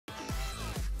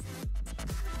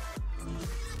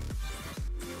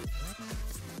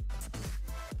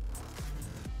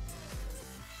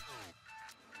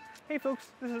Hey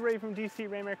folks, this is Ray from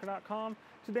DCRaymaker.com.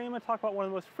 Today I'm going to talk about one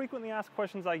of the most frequently asked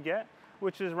questions I get,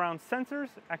 which is around sensors,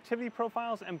 activity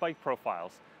profiles, and bike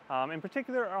profiles, in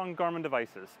particular on Garmin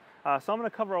devices. So I'm going to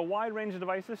cover a wide range of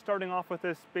devices, starting off with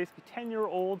this basically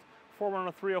 10-year-old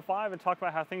Forerunner 305 and talk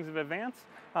about how things have advanced,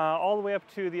 all the way up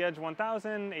to the Edge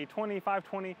 1000, 820,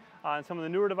 520, and some of the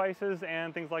newer devices,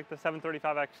 and things like the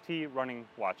 735 XT running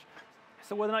watch.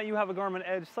 So whether or not you have a Garmin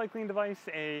Edge cycling device,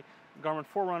 a Garmin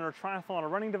Forerunner triathlon or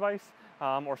running device,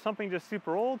 or something just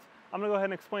super old, I'm going to go ahead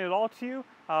and explain it all to you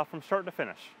from start to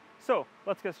finish. So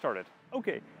let's get started.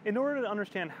 Okay, in order to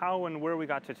understand how and where we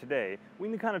got to today, we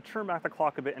need to kind of turn back the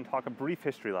clock a bit and talk a brief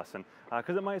history lesson,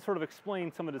 because it might sort of explain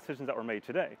some of the decisions that were made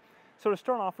today. So to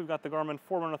start off, we've got the Garmin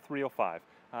Forerunner 305.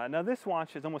 Now this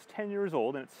watch is almost 10 years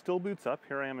old and it still boots up.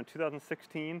 Here I am in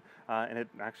 2016 and it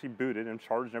actually booted and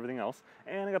charged and everything else.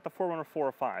 And I got the Forerunner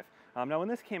 405. Now when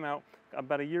this came out,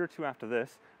 about a year or two after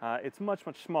this, it's much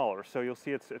smaller. So you'll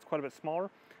see it's quite a bit smaller.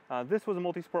 This was a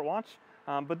multi-sport watch,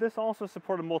 but this also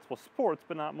supported multiple sports,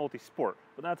 but not multi-sport.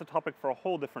 But that's a topic for a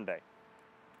whole different day.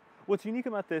 What's unique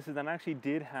about this is that it actually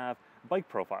did have bike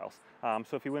profiles.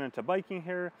 So if you went into biking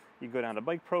here, you go down to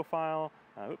bike profile.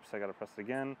 Oops, I gotta press it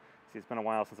again. See, it's been a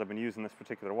while since I've been using this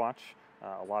particular watch,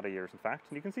 a lot of years in fact.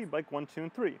 And you can see bike 1, 2,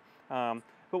 and 3.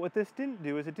 But what this didn't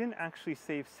do is it didn't actually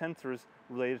save sensors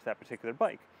related to that particular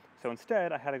bike. So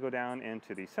instead, I had to go down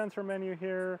into the sensor menu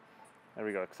here. There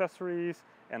we go, accessories.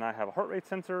 And I have a heart rate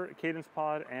sensor, a cadence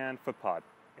pod, and foot pod.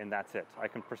 And that's it. I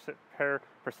can pair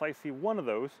precisely one of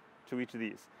those to each of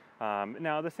these.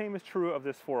 Now the same is true of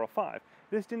this 405.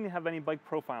 This didn't have any bike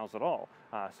profiles at all,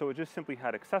 so it just simply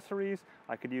had accessories.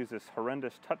 I could use this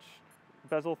horrendous touch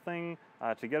bezel thing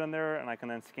to get in there, and I can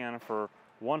then scan for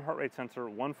one heart rate sensor,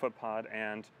 one foot pod,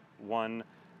 and one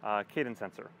cadence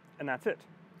sensor, and that's it.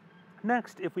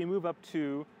 Next, if we move up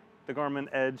to the Garmin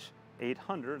Edge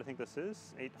 800, I think this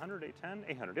is 800, 810,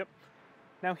 800, yep.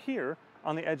 Now here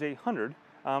on the Edge 800,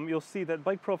 you'll see that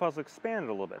bike profiles expanded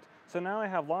a little bit. So now I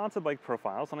have lots of bike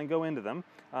profiles and I go into them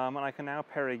and I can now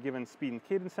pair a given speed and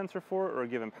cadence sensor for it or a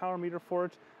given power meter for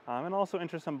it, and also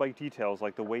enter some bike details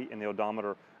like the weight and the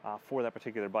odometer for that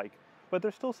particular bike. But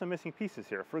there's still some missing pieces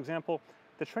here. For example,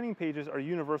 the training pages are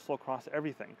universal across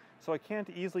everything. So I can't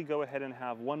easily go ahead and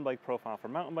have one bike profile for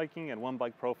mountain biking and one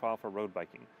bike profile for road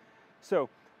biking. So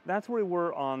that's where we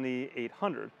were on the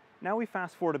 800. Now we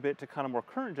fast forward a bit to kind of more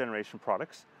current generation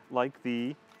products like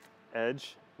the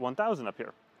Edge 1000 up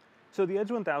here. So the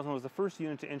Edge 1000 was the first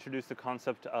unit to introduce the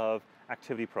concept of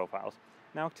activity profiles.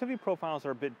 Now activity profiles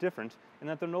are a bit different in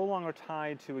that they're no longer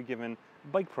tied to a given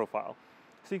bike profile.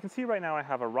 So you can see right now I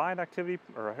have a ride activity,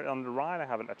 or on the ride I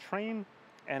have a train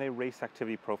and a race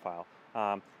activity profile.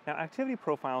 Now activity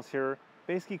profiles here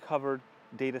basically covered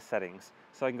data settings.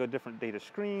 So I can go to different data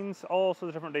screens, all sorts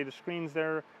of different data screens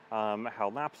there,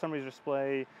 how lap summaries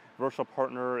display, virtual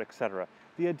partner, etc.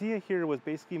 The idea here was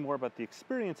basically more about the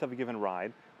experience of a given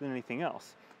ride than anything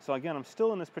else. So again, I'm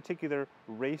still in this particular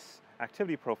race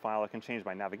activity profile. I can change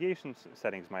my navigation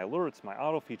settings, my alerts, my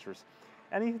auto features.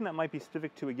 Anything that might be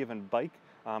specific to a given bike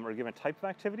or a given type of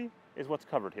activity is what's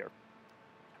covered here.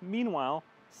 Meanwhile,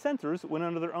 sensors went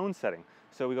under their own setting.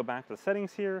 So we go back to the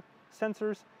settings here,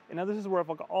 sensors, and now this is where I've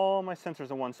got all my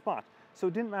sensors in one spot. So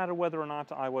it didn't matter whether or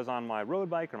not I was on my road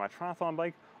bike or my triathlon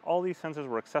bike, all these sensors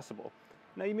were accessible.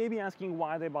 Now you may be asking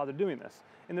why they bother doing this.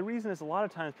 And the reason is a lot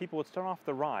of times people would start off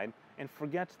the ride and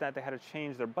forget that they had to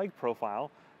change their bike profile,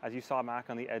 as you saw back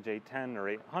on the Edge 810 or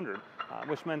 800,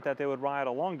 which meant that they would ride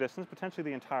a long distance, potentially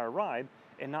the entire ride,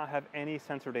 and not have any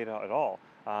sensor data at all.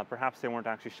 Perhaps they weren't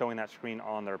actually showing that screen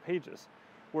on their pages.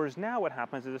 Whereas now what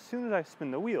happens is as soon as I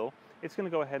spin the wheel, it's going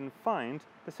to go ahead and find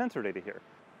the sensor data here.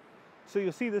 So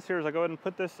you'll see this here as I go ahead and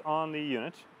put this on the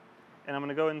unit, and I'm going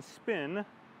to go ahead and spin.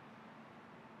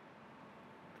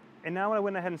 And now when I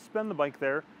went ahead and spun the bike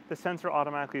there, the sensor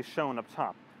automatically is shown up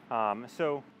top.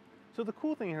 So the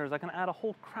cool thing here is I can add a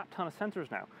whole crap ton of sensors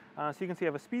now. So you can see I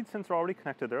have a speed sensor already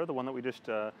connected there, the one that we just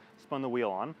spun the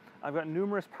wheel on. I've got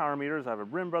numerous power meters. I have a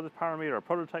Brim Brothers power meter, a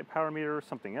prototype power meter,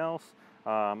 something else.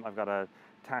 I've got a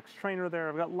Tax trainer there.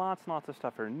 I've got lots and lots of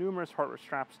stuff here, numerous heart rate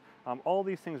straps. All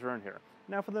these things are in here.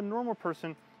 Now for the normal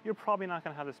person, you're probably not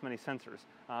going to have this many sensors.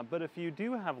 But if you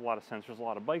do have a lot of sensors, a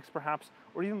lot of bikes perhaps,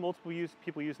 or even multiple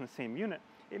people using the same unit,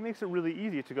 it makes it really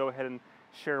easy to go ahead and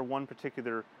share one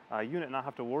particular unit and not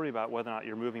have to worry about whether or not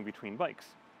you're moving between bikes.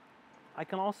 I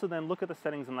can also then look at the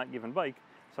settings on that given bike.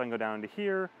 So I can go down to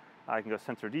here, I can go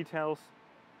sensor details,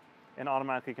 and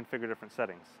automatically configure different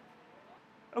settings.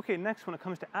 Okay, next, when it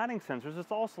comes to adding sensors, it's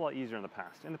also a lot easier in the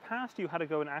past. In the past, you had to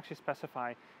go and actually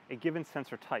specify a given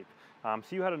sensor type. So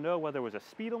you had to know whether it was a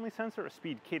speed-only sensor, a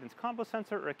speed cadence combo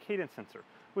sensor, or a cadence sensor,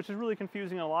 which is really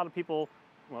confusing, and a lot of people,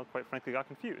 well, quite frankly, got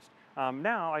confused.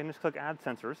 Now, I can just click Add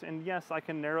Sensors, and yes, I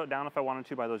can narrow it down if I wanted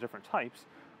to by those different types,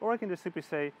 or I can just simply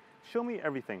say, show me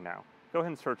everything now. Go ahead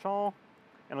and search all,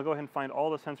 and I'll go ahead and find all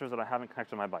the sensors that I haven't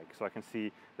connected to my bike. So I can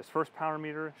see this first power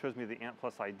meter, shows me the ANT+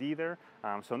 ID there.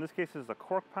 So in this case, this is a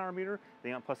Cork power meter.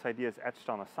 The ANT+ ID is etched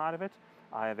on the side of it.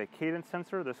 I have a cadence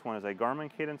sensor. This one is a Garmin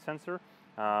cadence sensor.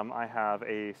 I have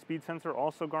a speed sensor,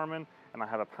 also Garmin, and I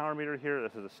have a power meter here.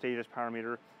 This is a Stages power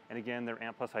meter, and again, their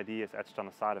ANT+ ID is etched on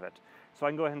the side of it. So I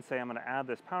can go ahead and say I'm going to add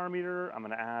this power meter, I'm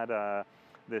going to add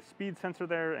this speed sensor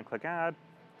there, and click Add,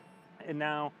 and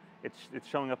now it's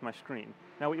showing up my screen.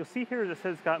 Now what you'll see here is it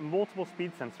says it's got multiple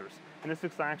speed sensors, and this is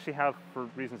because I actually have, for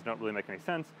reasons that don't really make any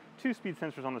sense, 2 speed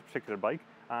sensors on this particular bike,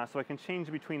 so I can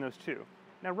change between those 2.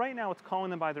 Now right now it's calling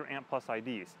them by their ANT+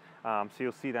 IDs. So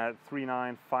you'll see that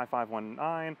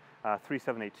 395519,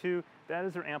 3782, that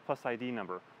is their ANT+ ID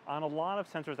number. On a lot of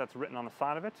sensors that's written on the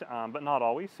side of it, but not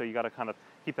always, so you got to kind of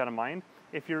keep that in mind.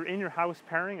 If you're in your house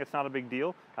pairing, it's not a big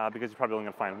deal because you're probably only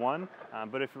going to find one.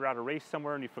 But if you're at a race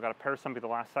somewhere and you forgot to pair something at the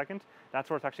last second, that's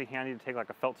where it's actually handy to take like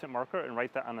a felt tip marker and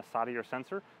write that on the side of your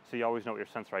sensor so you always know what your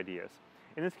sensor ID is.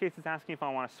 In this case, it's asking if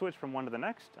I want to switch from one to the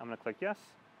next. I'm going to click yes.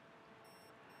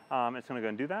 It's going to go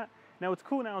and do that. Now what's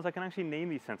cool now is I can actually name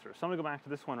these sensors. So I'm going to go back to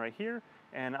this one right here,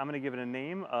 and I'm going to give it a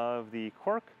name of the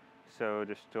Cork. So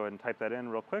just go ahead and type that in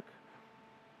real quick.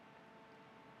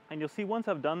 And you'll see once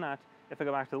I've done that, if I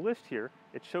go back to the list here,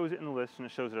 it shows it in the list and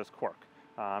it shows it as Cork.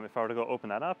 If I were to go open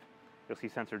that up, you'll see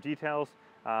sensor details.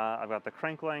 I've got the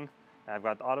crank length, I've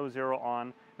got the auto zero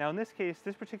on. Now in this case,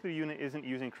 this particular unit isn't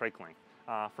using crank length.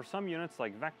 For some units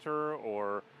like Vector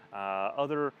or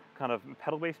other kind of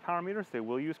pedal-based power meters, they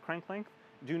will use crank length.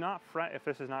 Do not fret if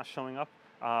this is not showing up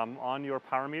on your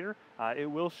power meter. It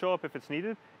will show up if it's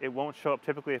needed. It won't show up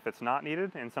typically if it's not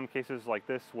needed. In some cases like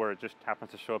this where it just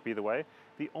happens to show up either way.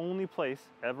 The only place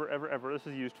ever this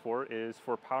is used for is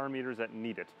for power meters that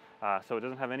need it. So it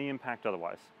doesn't have any impact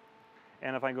otherwise.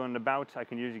 And if I go into About, I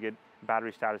can usually get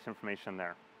battery status information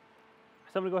there.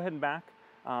 So I'm going to go ahead and back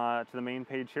to the main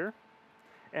page here.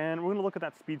 And we're going to look at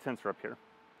that speed sensor up here.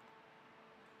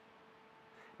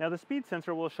 Now the speed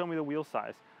sensor will show me the wheel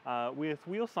size. With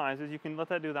wheel sizes, you can let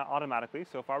that do that automatically.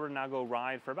 So if I were to now go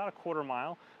ride for about a quarter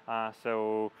mile,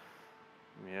 so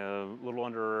a little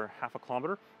under half a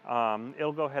kilometer,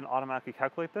 it'll go ahead and automatically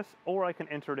calculate this, or I can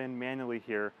enter it in manually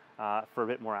here for a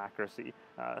bit more accuracy.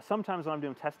 Sometimes when I'm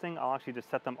doing testing, I'll actually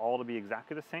just set them all to be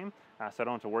exactly the same, so I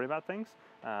don't have to worry about things,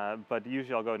 but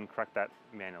usually I'll go ahead and correct that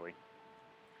manually.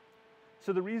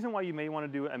 So the reason why you may want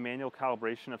to do a manual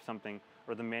calibration of something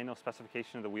or the manual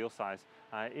specification of the wheel size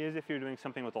is if you're doing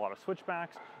something with a lot of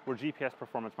switchbacks where GPS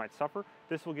performance might suffer.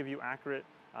 This will give you accurate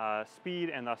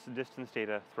speed and thus distance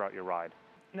data throughout your ride.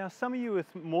 Now some of you with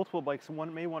multiple bikes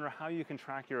may wonder how you can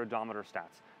track your odometer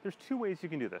stats. There's 2 ways you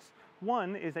can do this.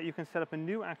 One is that you can set up a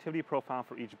new activity profile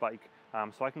for each bike.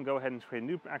 So I can go ahead and create a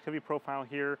new activity profile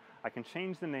here. I can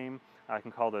change the name. I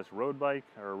can call this Road Bike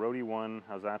or Roadie 1,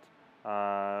 how's that?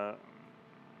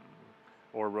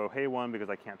 Or Rohe 1 because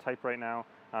I can't type right now.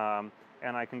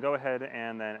 And I can go ahead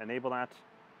and then enable that.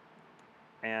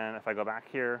 And if I go back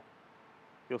here,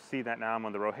 you'll see that now I'm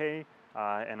on the Rohe,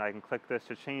 and I can click this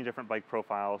to change different bike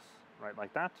profiles, right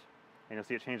like that. And you'll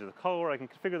see it changes the color. I can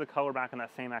configure the color back in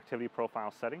that same activity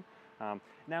profile setting.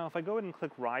 Now if I go ahead and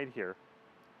click Ride here,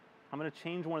 I'm going to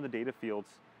change one of the data fields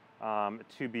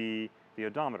to be the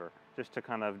odometer, just to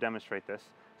kind of demonstrate this.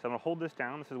 So I'm going to hold this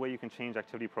down. This is the way you can change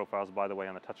activity profiles, by the way,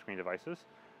 on the touchscreen devices.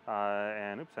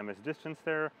 And oops, I missed distance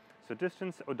there. So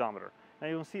distance, odometer. Now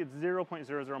you'll see it's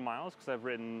 0.00 miles because I've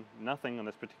written nothing on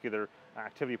this particular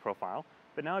activity profile.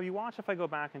 But now if you watch, if I go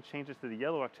back and change this to the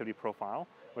yellow activity profile,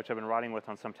 which I've been riding with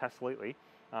on some tests lately, oops,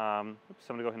 so I'm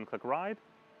going to go ahead and click Ride.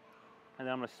 And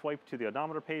then I'm going to swipe to the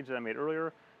odometer page that I made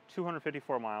earlier,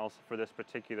 254 miles for this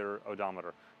particular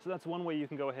odometer. So that's one way you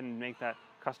can go ahead and make that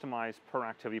customized per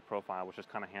activity profile, which is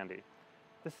kind of handy.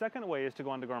 The second way is to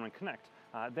go onto Garmin Connect.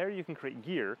 There you can create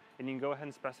gear, and you can go ahead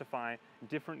and specify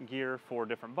different gear for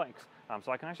different bikes.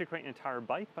 So I can actually create an entire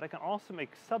bike, but I can also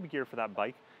make sub-gear for that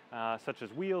bike, such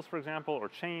as wheels, for example, or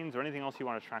chains, or anything else you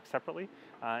want to track separately.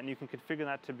 And you can configure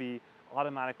that to be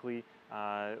automatically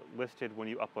listed when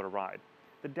you upload a ride.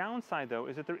 The downside, though,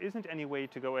 is that there isn't any way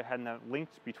to go ahead and have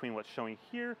links between what's showing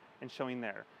here and showing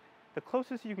there. The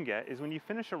closest you can get is when you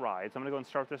finish a ride. So I'm going to go and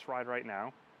start this ride right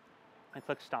now. I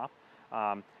click Stop.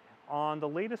 On the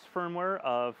latest firmware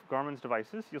of Garmin's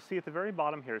devices, you'll see at the very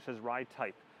bottom here it says Ride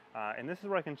Type. And this is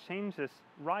where I can change this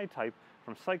ride type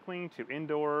from cycling to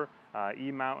indoor,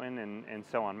 e-mountain, and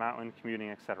so on, mountain, commuting,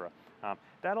 etc.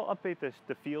 That'll update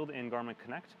the field in Garmin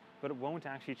Connect, but it won't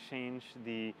actually change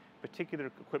the particular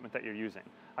equipment that you're using.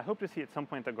 I hope to see at some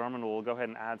point that Garmin will go ahead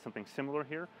and add something similar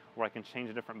here, where I can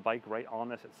change a different bike right on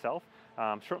this itself.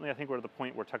 Certainly I think we're at the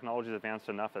point where technology is advanced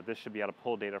enough that this should be able to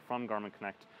pull data from Garmin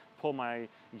Connect, pull my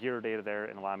gear data there,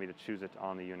 and allow me to choose it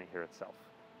on the unit here itself.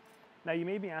 Now you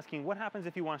may be asking, what happens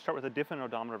if you want to start with a different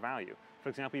odometer value? For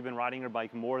example, you've been riding your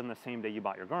bike more than the same day you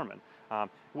bought your Garmin.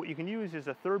 What you can use is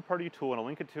a third-party tool, and I'll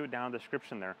link it to it down in the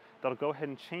description there, that'll go ahead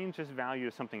and change this value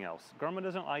to something else. Garmin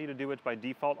doesn't allow you to do it by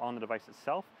default on the device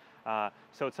itself,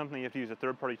 so it's something you have to use a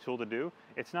third-party tool to do.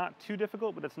 It's not too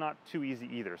difficult, but it's not too easy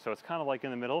either. So it's kind of like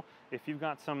in the middle. If you've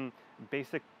got some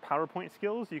basic PowerPoint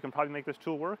skills, you can probably make this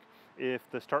tool work. If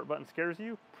the start button scares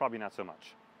you, probably not so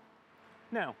much.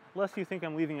 Now, lest you think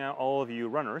I'm leaving out all of you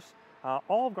runners,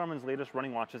 all of Garmin's latest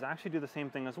running watches actually do the same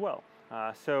thing as well.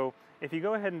 So if you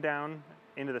go ahead and down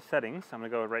into the settings, I'm going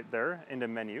to go right there into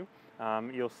menu,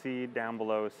 you'll see down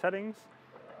below settings,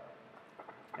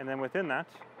 and then within that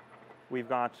we've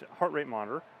got heart rate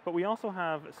monitor, but we also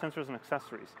have sensors and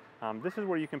accessories. This is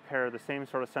where you compare the same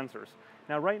sort of sensors.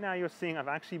 Now right now you're seeing I've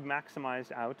actually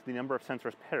maximized out the number of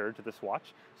sensors paired to this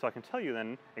watch, so I can tell you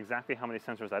then exactly how many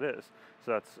sensors that is.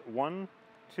 So that's 1,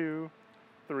 2,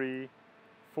 3,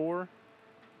 4,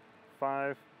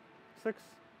 5, 6,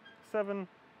 7,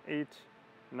 8,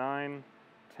 9,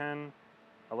 10,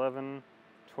 11,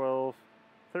 12,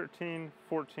 13,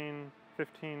 14,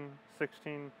 15,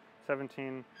 16,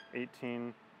 17,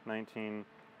 18, 19,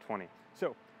 20.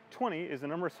 So 20 is the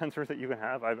number of sensors that you can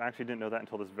have. I actually didn't know that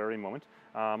until this very moment,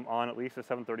 on at least a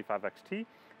 735 XT.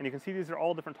 And you can see these are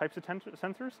all different types of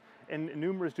sensors and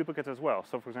numerous duplicates as well.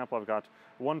 So for example, I've got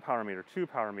 1 power meter, 2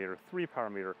 power meter, 3 power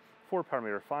meter, 4 power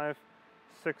meter, 5,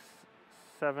 6,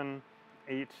 7,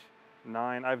 8,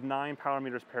 9. I have 9 power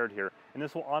meters paired here. And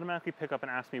this will automatically pick up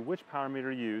and ask me which power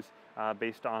meter to use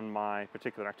based on my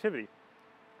particular activity.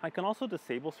 I can also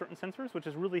disable certain sensors, which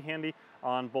is really handy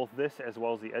on both this as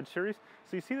well as the Edge series.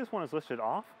 So you see this one is listed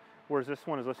off, whereas this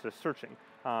one is listed as searching.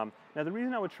 Now the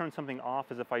reason I would turn something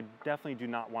off is if I definitely do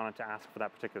not want it to ask for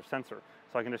that particular sensor.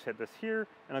 So I can just hit this here,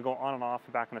 and it'll go on and off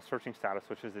back in a searching status,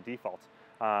 which is the default.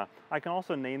 I can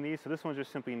also name these, so this one's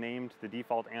just simply named the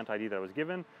default ant-ID that I was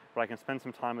given, but I can spend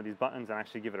some time with these buttons and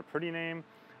actually give it a pretty name,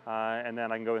 and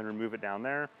then I can go ahead and remove it down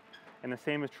there. And the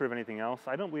same is true of anything else.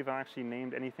 I don't believe I actually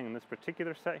named anything in this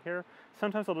particular set here.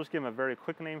 Sometimes I'll just give them a very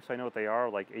quick name so I know what they are,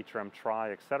 like HRM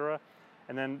try, etc.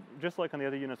 And then just like on the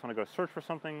other units, when I go search for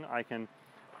something, I can,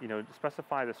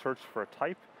 specify the search for a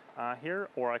type here,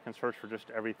 or I can search for just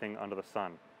everything under the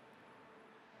sun.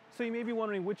 So you may be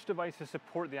wondering which devices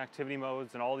support the activity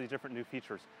modes and all these different new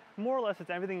features. More or less,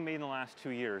 it's everything made in the last 2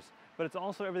 years, but it's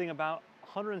also everything about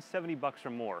 170 bucks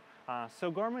or more.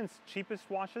 So Garmin's cheapest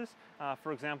watches,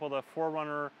 for example, the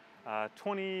Forerunner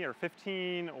 20 or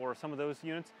 15 or some of those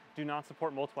units do not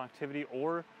support multiple activity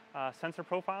or sensor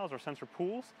profiles or sensor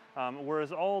pools,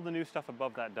 whereas all the new stuff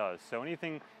above that does. So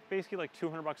anything basically like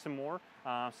 200 bucks and more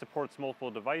supports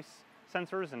multiple device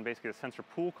sensors and basically the sensor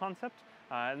pool concept.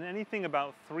 And anything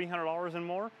about $300 and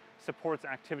more supports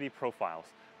activity profiles.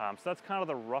 So that's kind of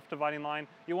the rough dividing line.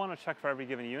 You want to check for every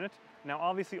given unit. Now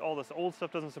obviously all this old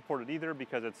stuff doesn't support it either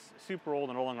because it's super old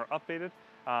and no longer updated,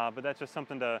 but that's just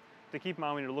something to keep in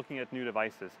mind when you're looking at new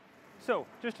devices. So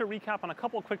just to recap on a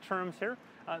couple quick terms here,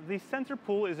 the sensor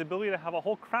pool is the ability to have a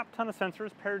whole crap ton of sensors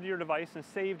paired to your device and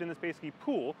saved in this basically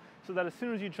pool, so that as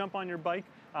soon as you jump on your bike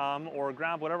or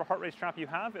grab whatever heart rate strap you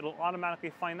have, it'll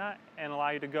automatically find that and allow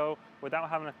you to go without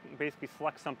having to basically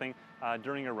select something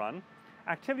during a run.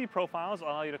 Activity profiles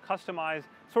allow you to customize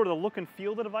sort of the look and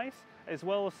feel of the device, as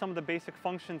well as some of the basic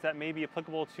functions that may be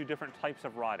applicable to different types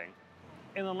of riding.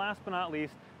 And then last but not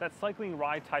least, that cycling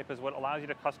ride type is what allows you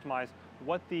to customize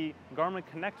what the Garmin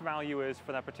Connect value is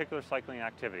for that particular cycling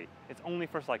activity. It's only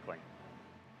for cycling.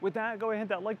 With that, go ahead and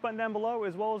hit that like button down below,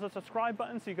 as well as the subscribe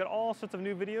button, so you get all sorts of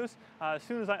new videos. As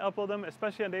soon as I upload them,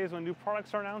 especially on days when new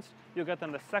products are announced, you'll get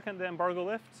them the second the embargo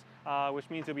lifts, which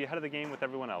means you'll be ahead of the game with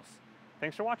everyone else.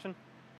 Thanks for watching.